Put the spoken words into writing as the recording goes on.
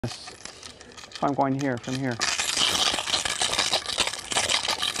So I'm going here, from here.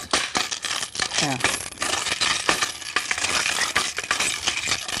 Yeah.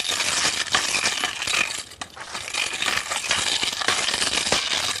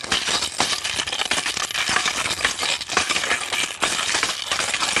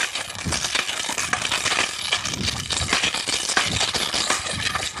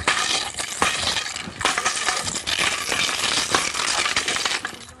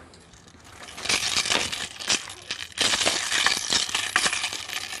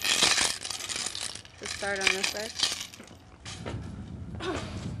 Start on this side.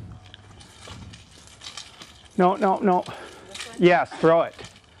 No, no, no. Yes, throw it.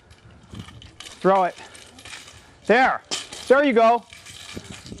 Throw it. There. There you go.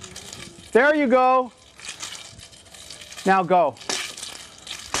 There you go. Now go.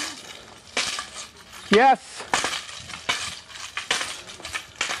 Yes.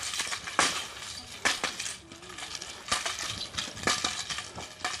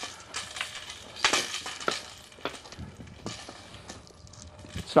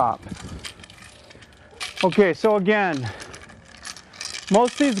 Stop. Okay, so again,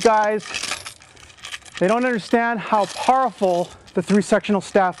 most of these guys, they don't understand how powerful the three-sectional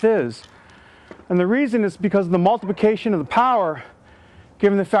staff is. And the reason is because of the multiplication of the power,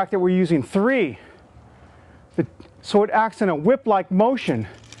 given the fact that we're using three. So it acts in a whip-like motion.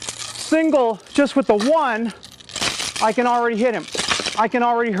 Single, just with the one, I can already hit him. I can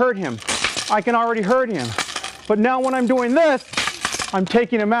already hurt him. I can already hurt him. But now when I'm doing this, I'm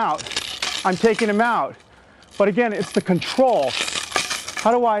taking him out. I'm taking him out. But again, it's the control.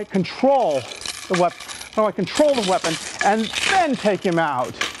 How do I control the weapon? How do I control the weapon and then take him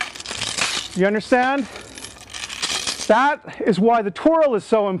out? You understand? That is why the twirl is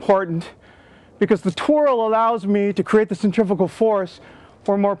so important, because the twirl allows me to create the centrifugal force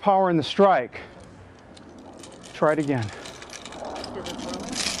for more power in the strike. Try it again.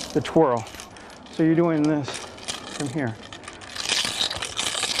 The twirl. So you're doing this from here.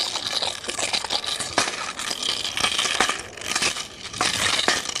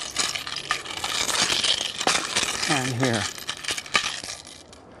 And here.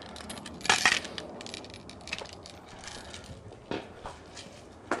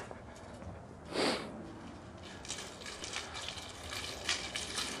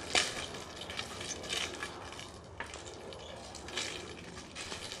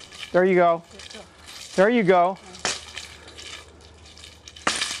 There you go. There you go.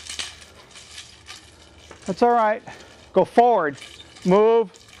 That's all right. Go forward.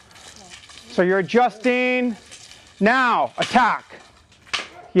 Move. So you're adjusting. Now, attack.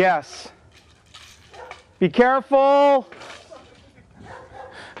 Yes. Be careful.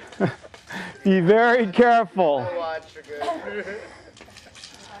 Be very careful. Is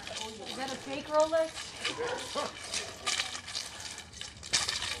that a fake Rolex?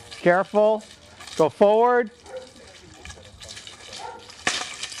 Careful. Go forward.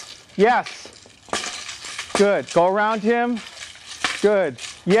 Yes. Good. Go around him. Good.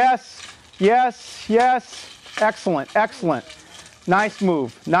 Yes. Yes. Yes. Excellent. Excellent. Nice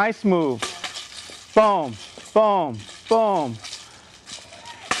move. Nice move. Boom. Boom. Boom.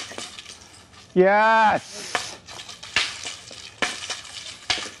 Yes.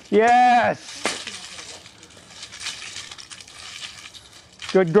 Yes.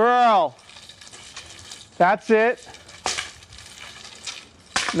 Good girl. That's it.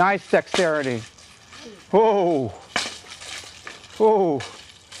 Nice dexterity. Whoa. Whoa.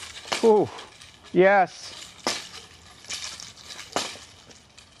 Whoa. Yes.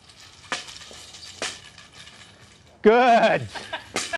 Good.